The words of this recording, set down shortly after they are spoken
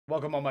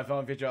Welcome on my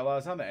phone, Future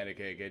Outlaws. I'm the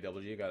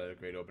NKKWG. Got a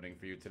great opening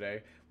for you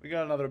today. We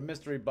got another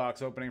mystery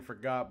box opening for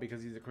Gop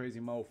because he's a crazy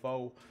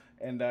mofo.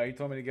 And he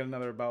told me to get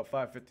another about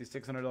 $550,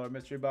 $600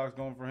 mystery box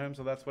going for him.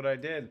 So that's what I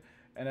did.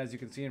 And as you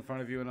can see in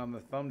front of you and on the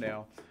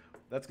thumbnail,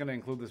 that's going to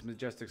include this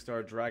Majestic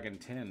Star Dragon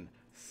tin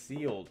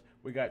sealed.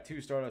 We got 2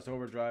 Stardust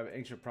Overdrive,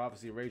 Ancient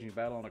Prophecy, Raging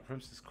Battle, and a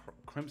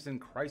Crimson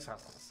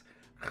Crisis.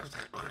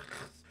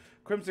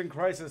 Crimson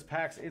Crisis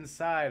packs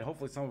inside.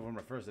 Hopefully some of them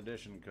are first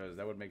edition because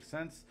that would make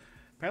sense.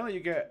 Apparently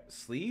you get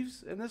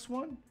sleeves in this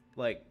one.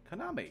 Like,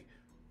 Konami.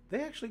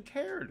 They actually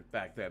cared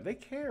back then. They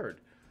cared.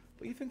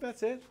 But you think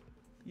that's it?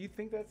 You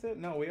think that's it?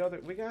 No,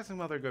 we got some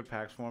other good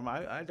packs for them.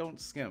 I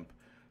don't skimp.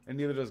 And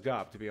neither does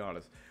Gop, to be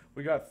honest.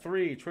 We got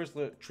 3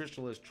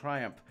 Trishula's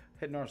Triumph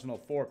Hidden Arsenal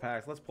 4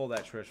 packs. Let's pull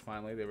that Trish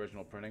finally, the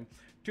original printing.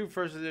 2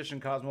 first edition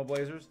Cosmo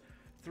Blazers.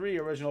 3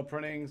 original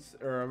printings,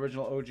 or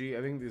original OG. I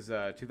think this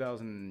is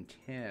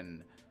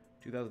 2010,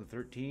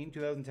 2013,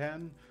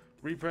 2010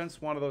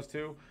 reprints. One of those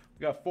 2.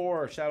 We got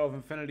 4 Shadow of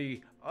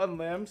Infinity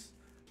Unlimbs.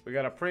 We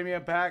got a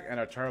premium pack and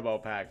a turbo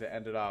pack to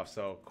end it off.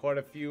 So quite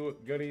a few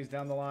goodies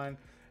down the line.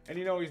 And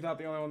you know he's not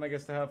the only one that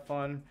gets to have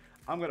fun.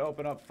 I'm gonna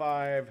open up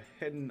 5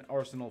 Hidden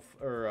Arsenal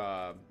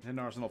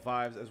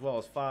 5s as well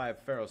as 5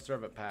 Pharaoh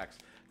Servant packs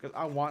because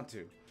I want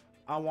to.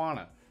 I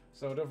wanna.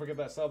 So don't forget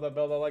that sub, that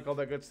bell, that like, all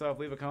that good stuff.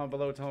 Leave a comment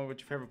below, tell me what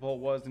your favorite poll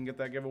was, and get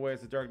that giveaway.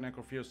 It's the Dark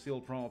Necrophile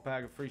sealed promo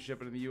pack of free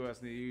shipping in the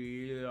U.S.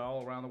 and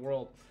all around the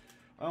world.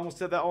 I almost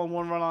said that all in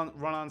one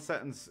run-on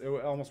sentence. It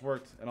almost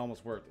worked. It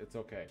almost worked. It's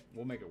okay.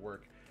 We'll make it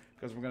work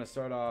because we're gonna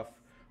start off.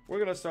 We're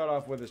gonna start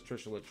off with this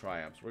Trishula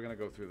Triumphs. We're gonna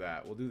go through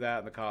that. We'll do that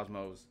in the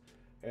Cosmos,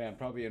 and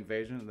probably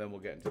Invasion, and then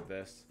we'll get into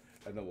this,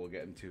 and then we'll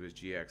get into his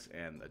GX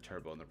and the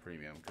Turbo and the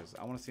Premium because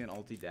I want to see an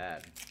Ulti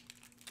Dad.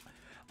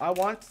 I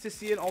want to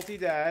see an Ulti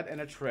Dad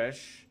and a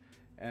Trish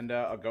and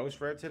a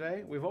Ghost Rare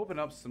today. We've opened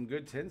up some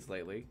good tins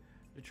lately.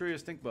 Nutria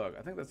Stinkbug.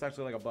 I think that's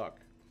actually like a buck.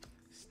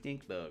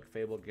 Stinkbug.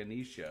 Fabled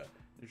Ganesha.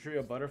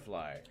 Nutria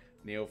Butterfly.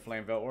 Neo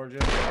Flame Veil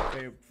Origin.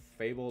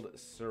 Fabled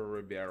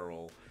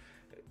Cerebral.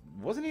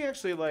 Wasn't he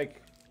actually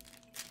like...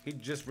 He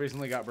just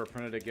recently got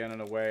reprinted again in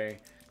a way.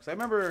 Because I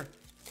remember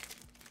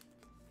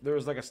there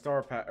was like a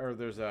star pack, or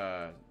there's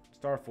a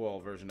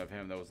Starfoil version of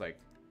him that was like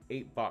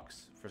 $8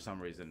 for some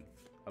reason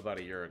about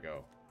a year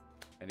ago.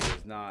 And he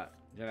was not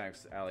Gen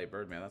X Alley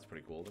Birdman. That's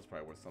pretty cool. That's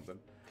probably worth something.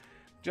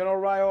 General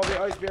Ryo,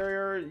 the Ice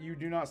Barrier. You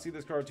do not see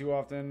this card too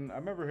often. I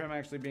remember him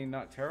actually being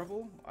not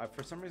terrible.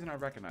 For some reason, I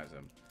recognize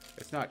him.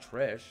 It's not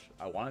Trish.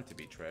 I want it to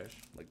be Trish.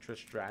 Like Trish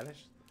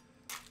Stratus.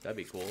 That'd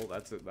be cool.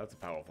 That's a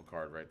powerful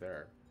card right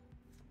there.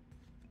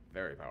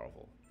 Very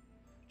powerful.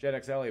 Gen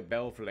X Alley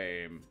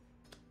Bellflame.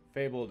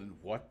 Fabled and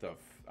what the...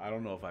 I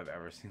don't know if I've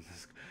ever seen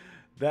this.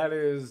 That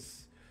is...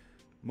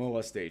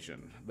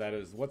 molestation. That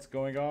is what's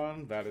going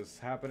on. That is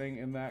happening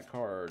in that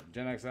card.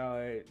 Gen X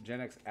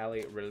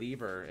Alley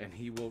Reliever, and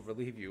he will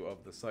relieve you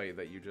of the sight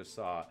that you just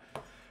saw.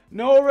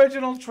 No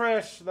original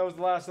Trish. That was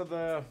the last of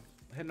the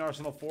Hidden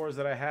Arsenal 4s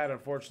that I had,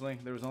 unfortunately.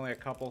 There was only a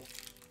couple.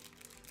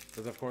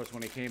 Because, of course,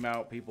 when he came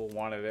out, people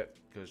wanted it,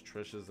 because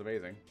Trish is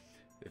amazing.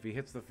 If he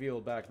hits the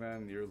field back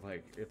then, you're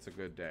like, it's a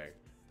good day.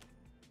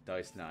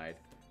 Dice Knight.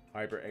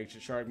 Hyper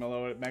Ancient Shark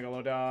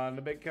Megalodon,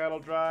 the Big Cattle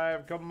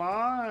Drive. Come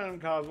on,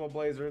 Cosmo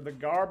Blazer, the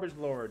Garbage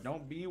Lord.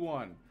 Don't be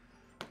one.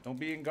 Don't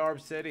be in Garb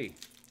City.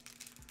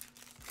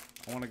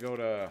 I want to go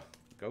to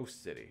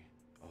Ghost City.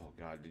 Oh,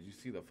 God, did you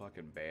see the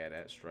fucking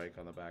badass strike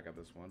on the back of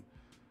this one?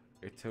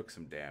 It took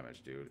some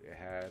damage, dude. It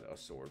had a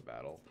sword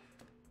battle.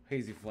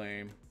 Hazy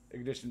Flame,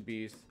 Ignition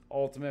Beast,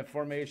 Ultimate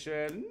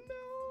Formation.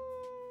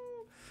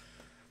 No!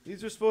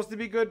 These are supposed to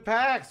be good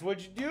packs.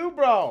 What'd you do,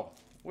 bro?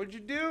 What'd you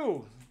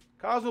do?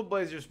 Cosmo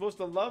Blazer, you're supposed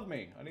to love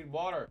me. I need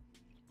water.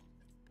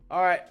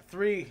 Alright,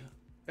 3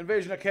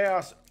 Invasion of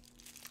Chaos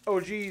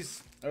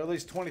OGs, or at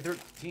least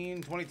 2013,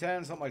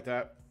 2010, something like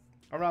that.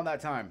 Around that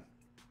time.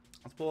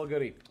 Let's pull a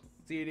goodie.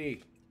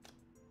 CD.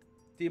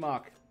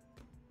 D-Mock.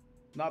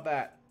 Not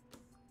that.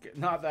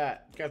 Not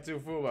that.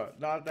 Katsufuma.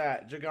 Not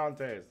that.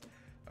 Gigantes.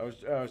 I was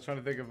trying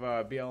to think of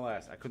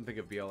BLS. I couldn't think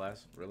of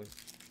BLS. Really?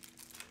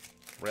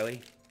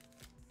 Really?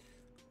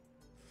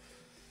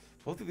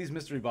 Both of these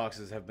mystery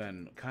boxes have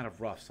been kind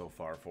of rough so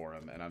far for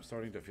him, and I'm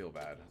starting to feel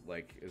bad.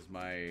 Like, is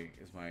my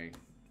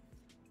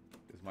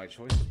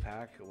choice of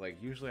pack?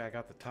 Like, usually I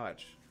got the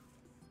touch.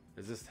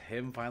 Is this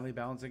him finally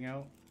balancing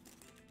out?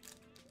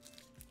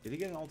 Did he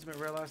get an ultimate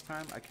rare last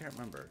time? I can't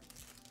remember.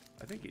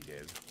 I think he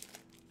did.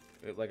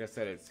 Like I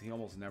said, he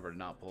almost never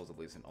not pulls at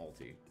least an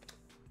ulti.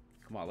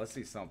 Come on, let's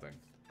see something.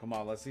 Come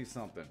on, let's see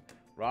something.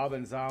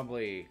 Robin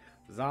Zombie.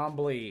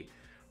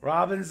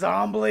 Robin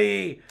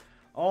Zombie.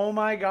 Oh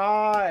my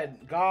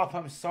God, Goff,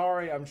 I'm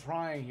sorry. I'm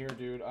trying here,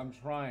 dude. I'm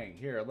trying.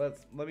 Here, let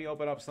me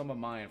open up some of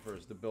mine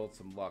first to build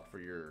some luck for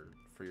your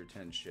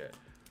 10 shit.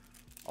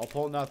 I'll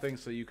pull nothing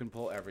so you can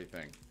pull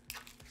everything.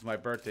 Cause my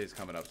birthday's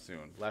coming up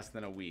soon. Less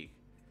than a week.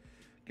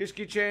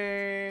 Gishki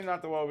Chain,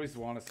 not the one we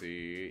want to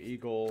see.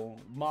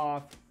 Eagle,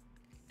 Moth.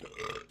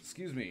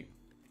 Excuse me.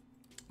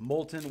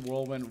 Molten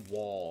Whirlwind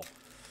Wall.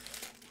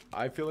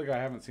 I feel like I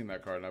haven't seen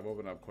that card, and I've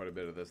opened up quite a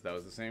bit of this. That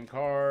was the same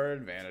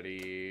card.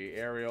 Vanity,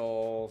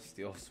 Ariel,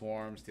 Steel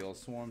Swarm,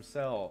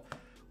 Cell.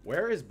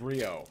 Where is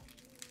Brio?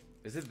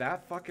 Is it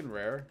that fucking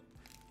rare?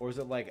 Or is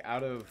it like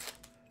out of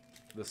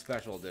the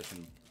special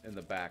edition in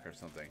the back or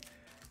something?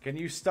 Can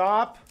you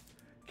stop?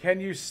 Can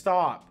you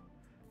stop?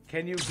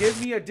 Can you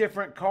give me a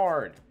different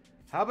card?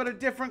 How about a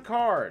different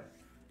card?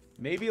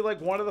 Maybe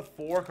like one of the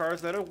 4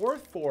 cards that are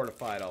worth $4 to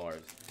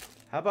 $5.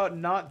 How about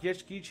not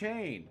Gishki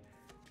Chain?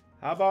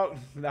 How about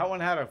that one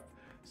had a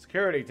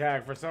security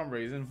tag for some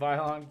reason?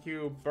 Violon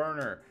Cube,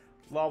 Burner,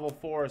 Level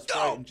 4,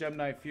 Sprite, and Gem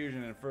Knight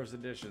Fusion in first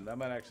edition. That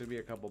might actually be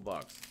a couple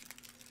bucks.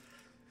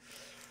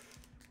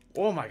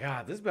 Oh my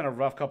god, this has been a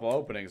rough couple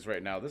openings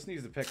right now. This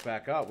needs to pick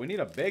back up. We need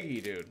a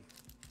biggie, dude.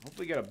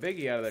 Hopefully get a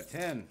biggie out of that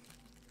tin.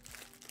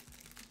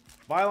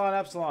 Violon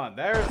Epsilon.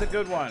 There's the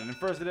good one in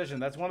first edition.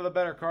 That's one of the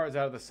better cards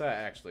out of the set,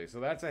 actually. So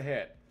that's a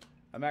hit.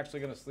 I'm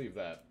actually going to sleeve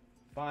that.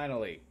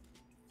 Finally.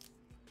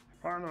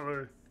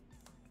 Finally.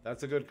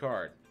 That's a good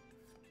card.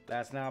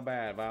 That's not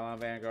bad. Violon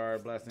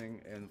Vanguard,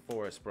 Blessing, and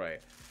Forest Spray.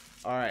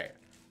 Alright.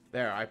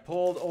 There. I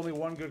pulled only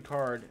one good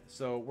card.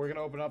 So we're going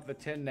to open up the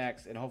tin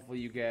next, and hopefully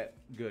you get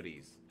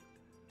goodies.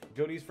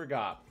 Goodies for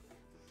GOP.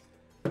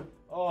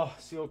 Oh,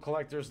 sealed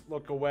collectors,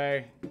 look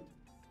away.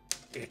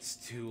 It's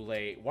too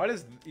late. Why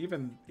does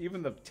even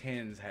the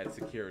tins had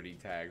security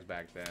tags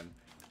back then?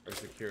 Or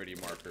security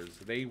markers.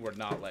 They were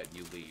not letting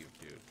you leave,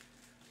 dude.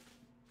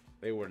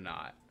 They were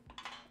not.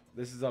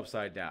 This is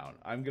upside down.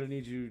 I'm gonna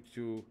need you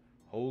to...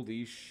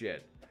 Holy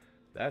shit.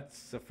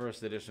 That's the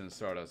first edition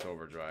Stardust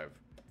Overdrive.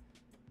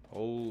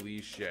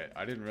 Holy shit.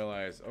 I didn't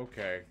realize...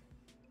 Okay.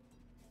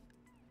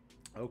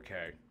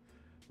 Okay.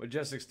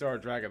 Majestic Star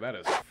Dragon. That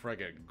is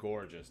friggin'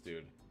 gorgeous,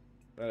 dude.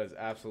 That is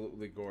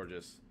absolutely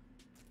gorgeous.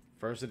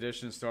 First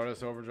edition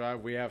Stardust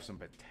Overdrive. We have some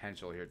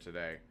potential here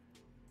today.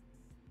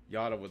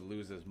 Yada would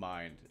lose his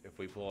mind if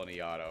we pull any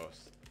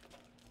Yados.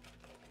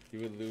 He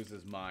would lose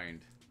his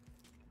mind.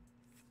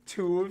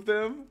 2 of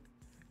them?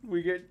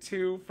 We get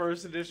 2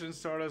 first edition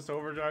Stardust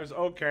Overdrives?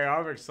 Okay,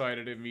 I'm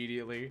excited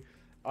immediately.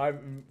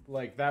 I'm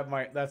like,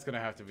 that's gonna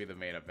have to be the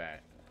main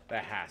event.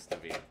 That has to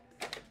be.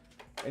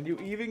 And you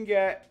even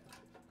get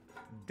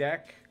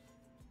deck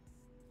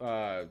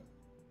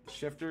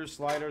shifters,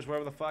 sliders,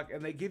 whatever the fuck,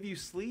 and they give you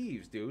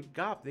sleeves, dude.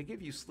 GOP, they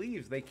give you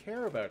sleeves. They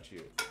care about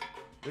you.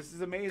 This is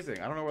amazing.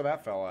 I don't know where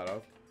that fell out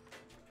of.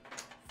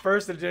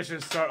 First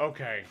edition start.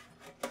 Okay.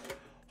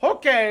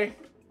 Okay.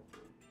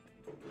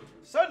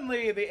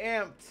 Suddenly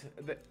the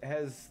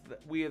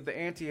the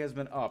ante has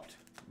been upped.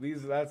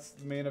 That's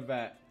the main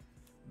event.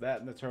 That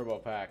and the turbo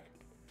pack.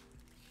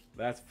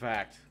 That's a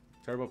fact.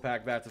 Turbo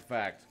pack. That's a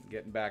fact.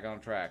 Getting back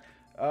on track.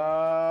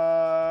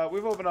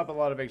 We've opened up a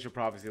lot of Ancient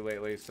Prophecy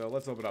lately, so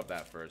let's open up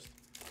that first.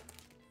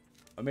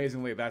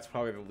 Amazingly, that's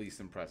probably the least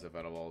impressive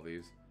out of all of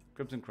these.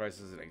 Crimson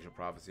Crisis and Ancient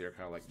Prophecy are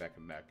kind of like neck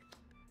and neck.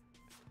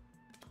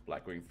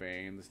 Blackwing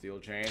Fane, the Steel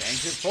Chain,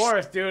 Ancient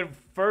Forest, dude.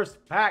 First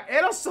pack.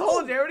 And a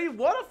Solidarity.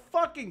 What a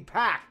fucking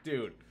pack,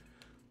 dude.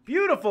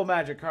 Beautiful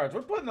Magic cards.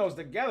 We're putting those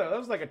together. That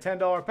was like a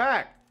 $10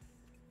 pack.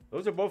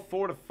 Those are both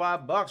 $4 to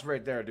 $5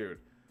 right there, dude.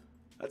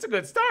 That's a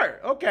good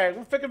start. Okay,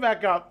 we're picking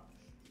back up.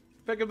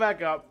 Picking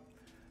back up.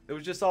 It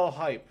was just all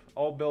hype,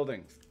 all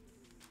building,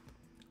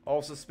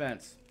 all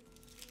suspense.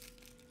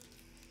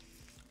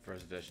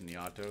 First edition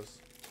Yatos,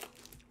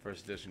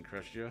 first edition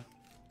Crestia.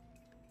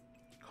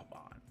 Come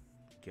on,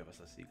 give us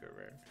a secret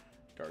rare.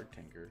 Dark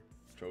Tinker,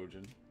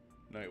 Trojan,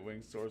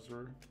 Nightwing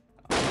Sorcerer.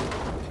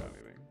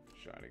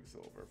 Shining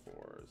Silver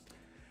Force.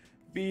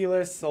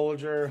 B-list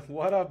Soldier.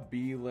 What a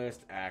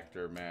B-list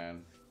actor,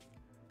 man.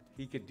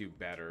 He could do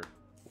better.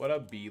 What a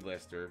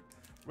B-lister.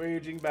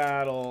 Raging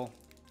Battle.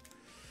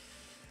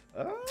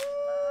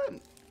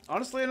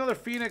 Honestly, another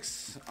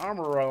Phoenix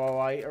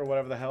Armorite or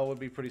whatever the hell would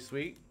be pretty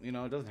sweet. You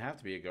know, it doesn't have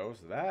to be a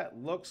ghost. That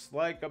looks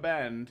like a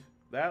bend.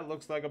 That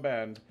looks like a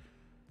bend.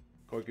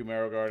 Koiku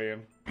Marrow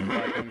Guardian.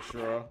 Blackwing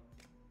Shura.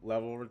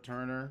 Level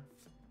Returner.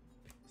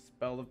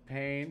 Spell of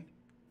Pain.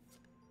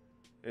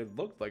 It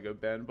looked like a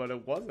bend, but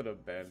it wasn't a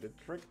bend. It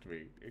tricked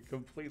me. It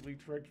completely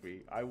tricked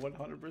me. I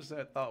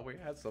 100% thought we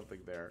had something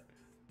there.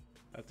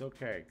 That's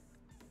okay.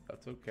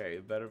 That's okay.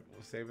 Better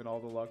saving all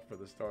the luck for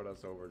the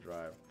Stardust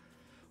Overdrive.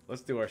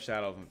 Let's do our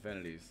Shadow of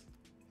Infinities.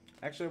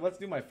 Actually, let's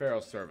do my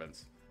Pharaoh's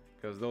Servants,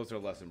 because those are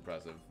less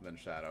impressive than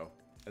Shadow.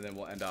 And then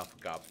we'll end off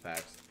with GOP's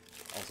packs.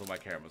 Also, my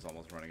camera's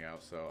almost running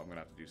out, so I'm going to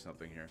have to do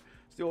something here.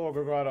 Steel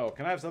Ogre Grotto.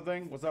 Can I have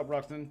something? What's up,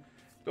 Ruxton?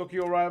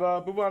 Tokyo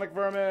Raiba, Bubonic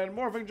Vermin,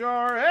 Morphing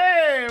Jar.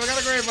 Hey, we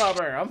got a Grave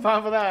Robber. I'm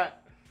fine with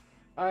that.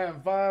 I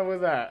am fine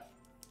with that.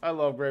 I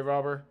love Grave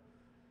Robber.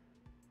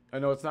 I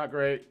know it's not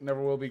great.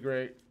 Never will be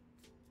great.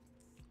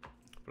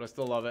 But I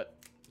still love it.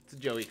 It's a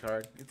Joey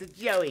card. It's a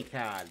Joey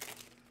card.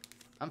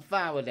 I'm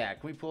fine with that.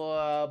 Can we pull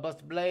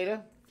Buster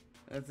Blader?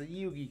 That's a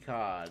Yugi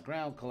card.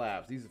 Ground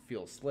Collapse. These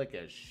feel slick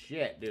as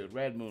shit, dude.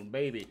 Red Moon,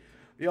 baby.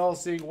 The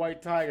All-Seeing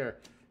White Tiger.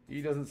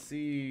 He doesn't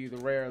see the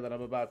rare that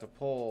I'm about to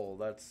pull.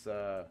 That's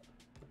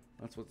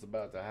what's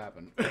about to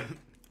happen.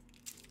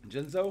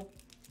 Jinzo.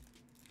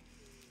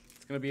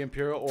 It's going to be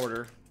Imperial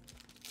Order.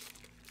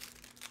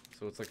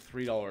 So it's like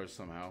 $3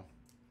 somehow.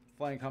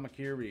 Flying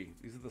Kamakiri.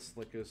 These are the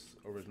slickest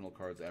original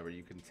cards ever.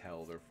 You can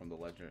tell they're from the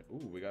legend.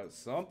 Ooh, we got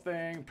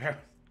something.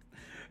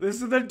 This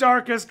is the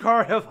darkest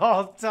card of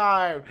all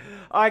time.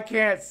 I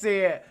can't see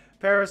it.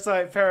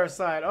 Parasite,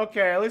 Parasite.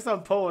 Okay, at least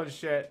I'm pulling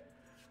shit.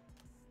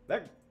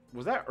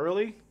 Was that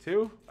early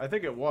too? I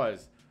think it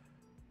was.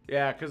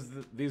 Yeah, because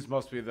these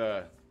must be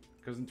the...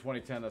 Because in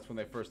 2010, that's when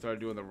they first started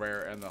doing the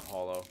rare and the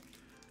holo.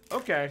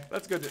 Okay,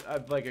 that's good.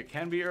 Like, it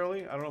can be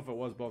early. I don't know if it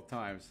was both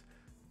times.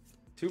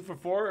 2 for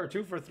 4 or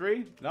 2 for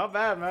 3? Not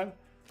bad, man.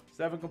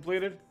 7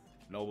 completed.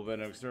 Noble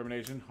Venom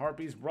Extermination.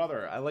 Harpy's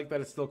Brother. I like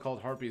that it's still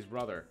called Harpy's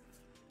Brother.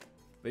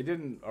 They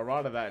didn't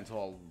errata that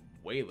until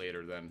way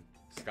later than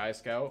Sky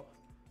Scout.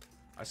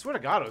 I swear to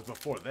God it was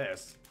before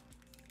this.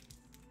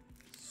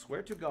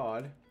 Swear to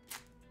God.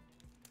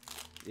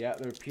 Yeah,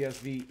 they're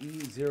PSV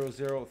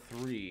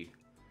E003.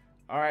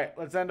 Alright,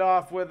 let's end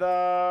off with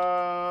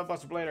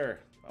Buster Blader.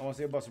 I want to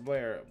see a Buster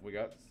Blader. We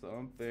got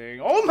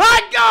something. Oh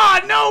my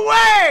God! No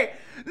way!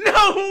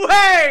 No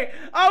way!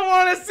 I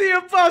want to see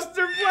a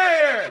Buster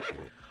Blader!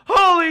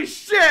 Holy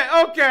shit!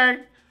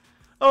 Okay.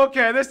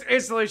 Okay, this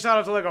instantly shot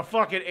up to like a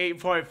fucking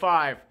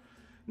 8.5.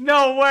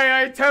 No way!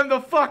 I attempt the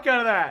fuck out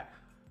of that.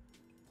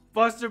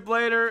 Buster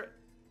Blader.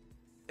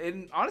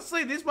 And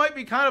honestly, these might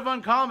be kind of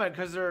uncommon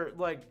because they're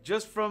like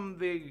just from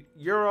the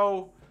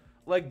Euro.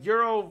 Like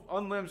Euro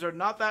unlimbs are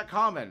not that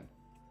common.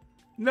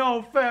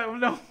 No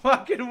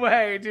fucking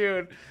way,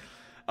 dude.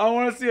 I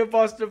want to see a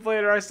Buster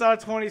Blader. I saw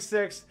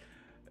 26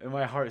 and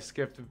my heart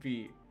skipped a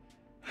beat.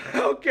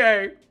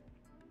 Okay.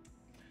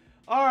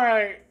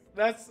 Alright.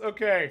 That's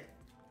okay.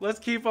 Let's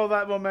keep all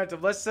that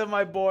momentum. Let's send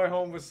my boy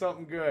home with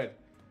something good.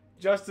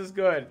 Just as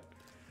good.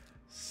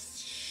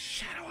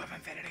 Shadow of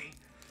Infinity.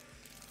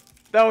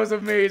 That was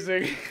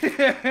amazing.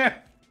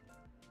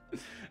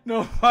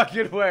 No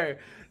fucking way.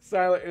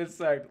 Silent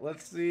Insect.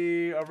 Let's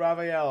see a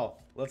Raviel.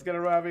 Let's get a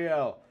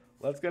Raviel.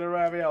 Let's get a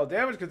Raviel.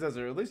 Damage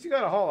contester. At least you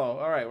got a holo.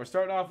 Alright, we're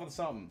starting off with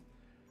something.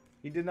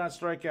 He did not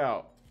strike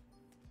out.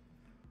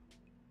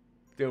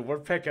 Dude, we're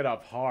picking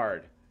up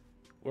hard.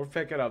 We're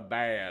picking up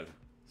bad.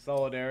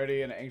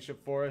 Solidarity and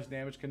Ancient Forest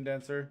damage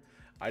condenser.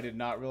 I did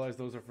not realize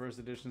those are first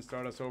edition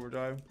Stardust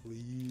Overdrive.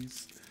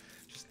 Please.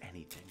 Just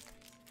anything.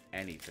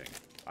 Anything.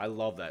 I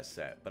love that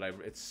set, but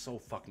it's so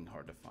fucking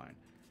hard to find.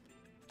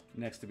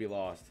 Next to be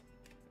lost.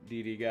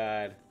 DD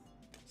Guide.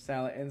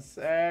 Silent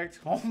Insect.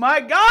 Oh my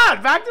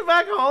God!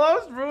 Back-to-back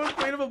holos? Ruined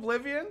Queen of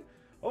Oblivion?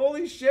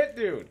 Holy shit,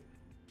 dude.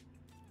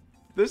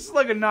 This is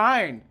like a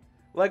 9.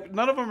 Like,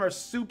 none of them are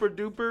super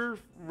duper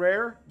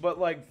rare, but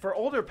like, for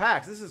older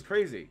packs, this is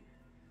crazy.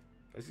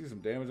 I see some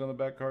damage on the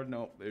back card.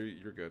 No,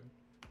 you're good.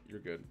 You're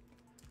good.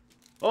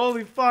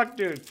 Holy fuck,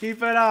 dude.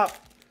 Keep it up.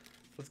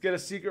 Let's get a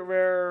secret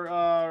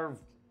rare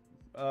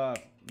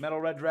Metal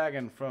Red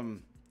Dragon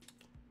from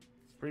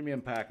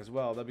Premium Pack as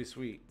well. That'd be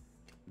sweet.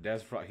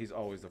 Desfrog, he's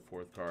always the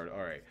 4th card.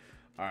 Alright.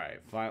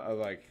 Alright. Fine.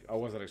 Like, I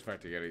wasn't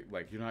expecting any.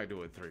 Like, you're not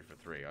doing 3 for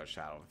 3 on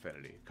Shadow of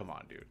Infinity. Come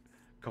on, dude.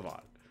 Come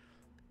on.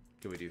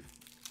 Can we do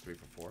 3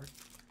 for 4?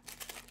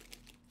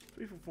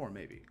 3 for 4,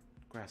 maybe.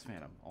 Grass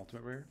Phantom.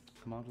 Ultimate rare.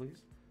 Come on,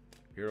 please.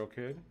 Hero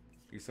Kid.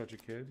 He's such a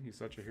kid. He's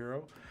such a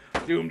hero.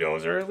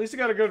 Doomdozer. At least he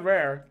got a good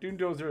rare.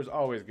 Doomdozer is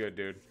always good,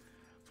 dude.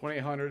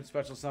 2800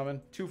 special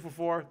summon. 2 for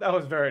 4. That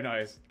was very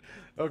nice.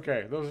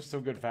 Okay, those are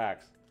some good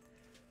facts.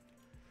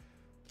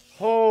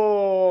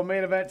 Oh,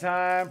 main event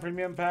time.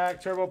 Premium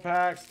pack, turbo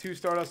packs, 2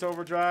 Stardust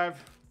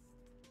Overdrive.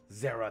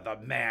 Zera the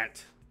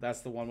Mant.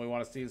 That's the one we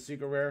want to see in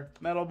secret rare.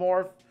 Metal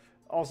Morph.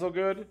 Also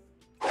good.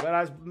 Red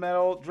Eyes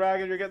Metal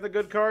Dragon. You're getting the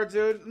good cards,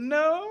 dude.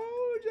 No.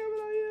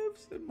 Gemini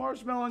Imps and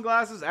Marshmallow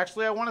Glasses.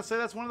 Actually, I want to say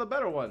that's one of the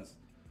better ones.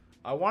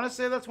 I want to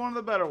say that's one of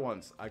the better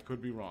ones. I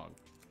could be wrong.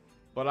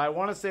 But I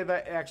want to say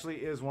that actually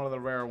is one of the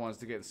rare ones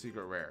to get in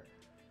secret rare.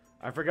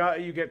 I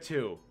forgot you get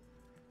 2.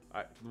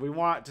 We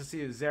want to see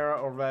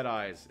Zera or Red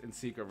Eyes in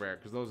secret rare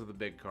because those are the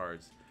big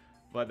cards.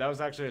 But that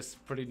was actually a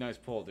pretty nice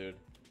pull, dude.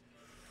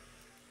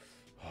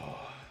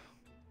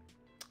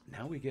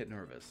 Now we get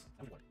nervous.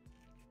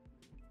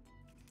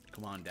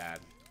 Come on, Dad.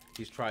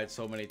 He's tried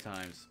so many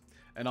times.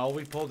 And all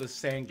we pulled is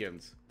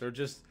Sangins. They're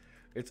just...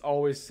 It's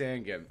always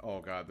Sangin. Oh,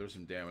 God. There's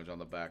some damage on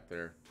the back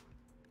there.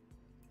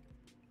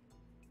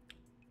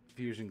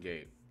 Fusion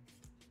Gate.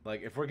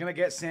 Like, if we're going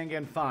to get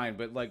Sangin, fine.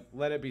 But, like,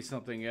 let it be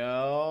something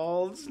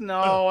else.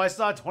 No, I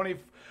saw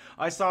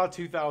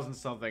 2,000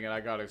 something and I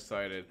got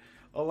excited.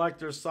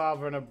 Elector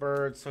Sovereign, a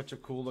bird. Such a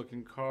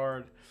cool-looking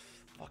card.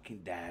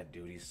 Fucking Dad,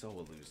 dude. He's so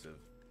elusive.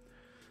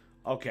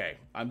 Okay.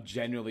 I'm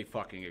genuinely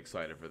fucking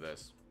excited for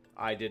this.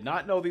 I did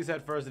not know these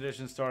had first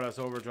edition Stardust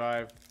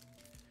Overdrive.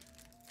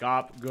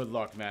 Gop, good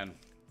luck, man.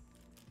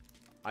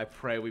 I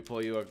pray we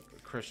pull you a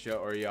Kristia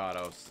or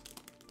Yados.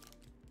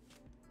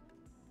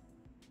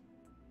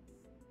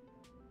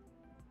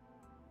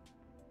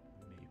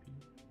 Maybe.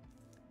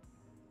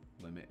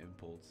 Limit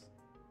Impulse.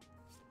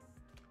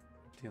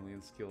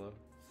 Talion Skilla.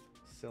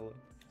 Scylla.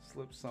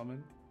 Slip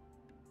Summon.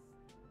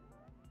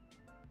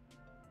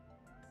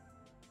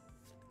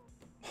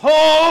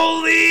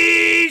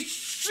 Holy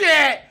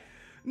shit!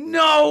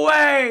 No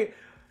way!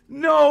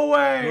 No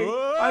way!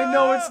 I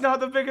know it's not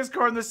the biggest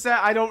card in the set.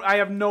 I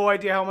have no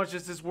idea how much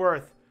this is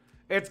worth.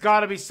 It's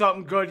gotta be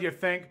something good, you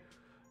think?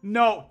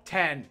 No,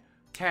 10.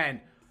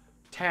 10.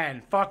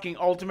 10. Fucking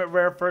ultimate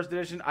rare first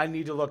edition. I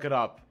need to look it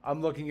up.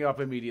 I'm looking it up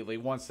immediately.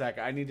 1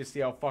 second. I need to see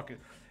how fucking...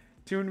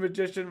 Tuned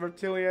Magician,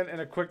 Reptilian, and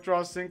a Quick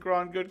Draw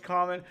Synchron. Good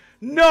common.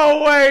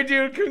 No way,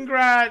 dude!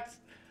 Congrats!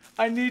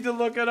 I need to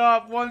look it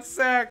up. 1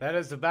 sec. That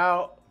is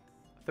about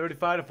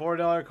 $35 to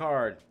 $40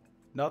 card.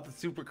 Nothing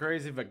super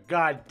crazy, but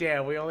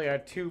goddamn, we only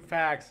had 2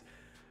 packs.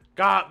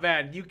 God,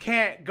 man, you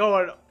can't go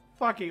an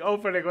fucking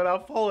opening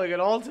without pulling an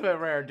ultimate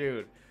rare,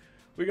 dude.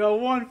 We got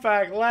 1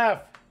 pack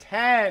left.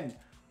 10.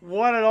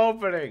 What an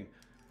opening.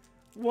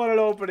 What an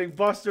opening.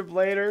 Buster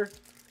Blader.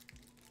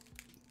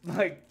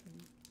 Like,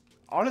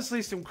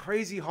 honestly, some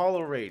crazy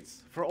holo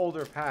rates for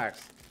older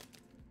packs.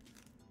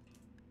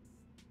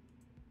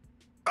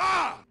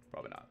 Ah!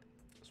 Probably not.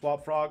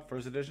 Swap Frog,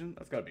 first edition.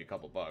 That's gotta be a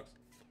couple bucks.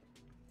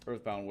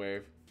 Earthbound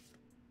Wave.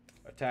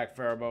 Attack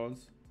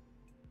Pheromones.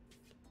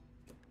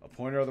 A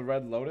Pointer of the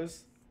Red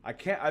Lotus.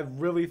 I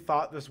really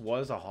thought this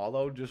was a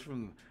holo just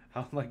from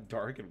how like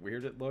dark and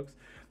weird it looks.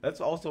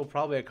 That's also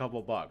probably a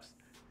couple bucks.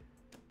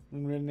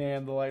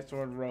 Renan the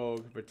Lightsworn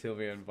Rogue,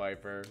 Bertillion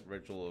Viper,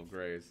 Ritual of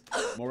Grace,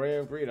 Moray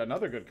of Greed,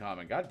 another good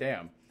comment. God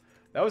damn.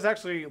 That was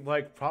actually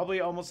like probably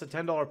almost a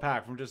 $10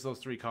 pack from just those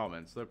 3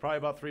 comments. They're probably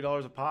about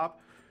 $3 a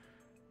pop.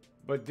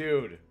 But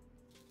dude,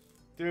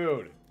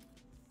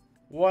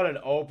 what an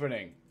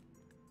opening.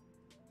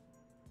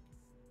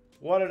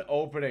 What an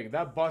opening.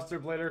 That Buster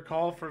Blader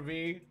call for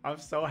me, I'm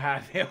so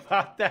happy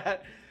about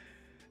that.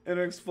 An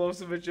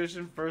Explosive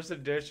Magician first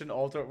edition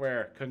ultimate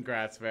rare.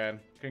 Congrats, man.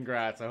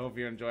 Congrats. I hope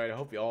you enjoyed it. I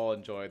hope you all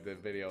enjoyed the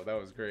video. That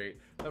was great.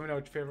 Let me know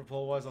what your favorite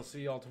pull was. I'll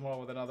see you all tomorrow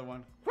with another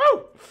one.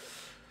 Woo!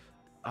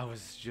 I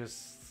was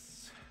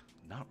just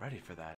not ready for that.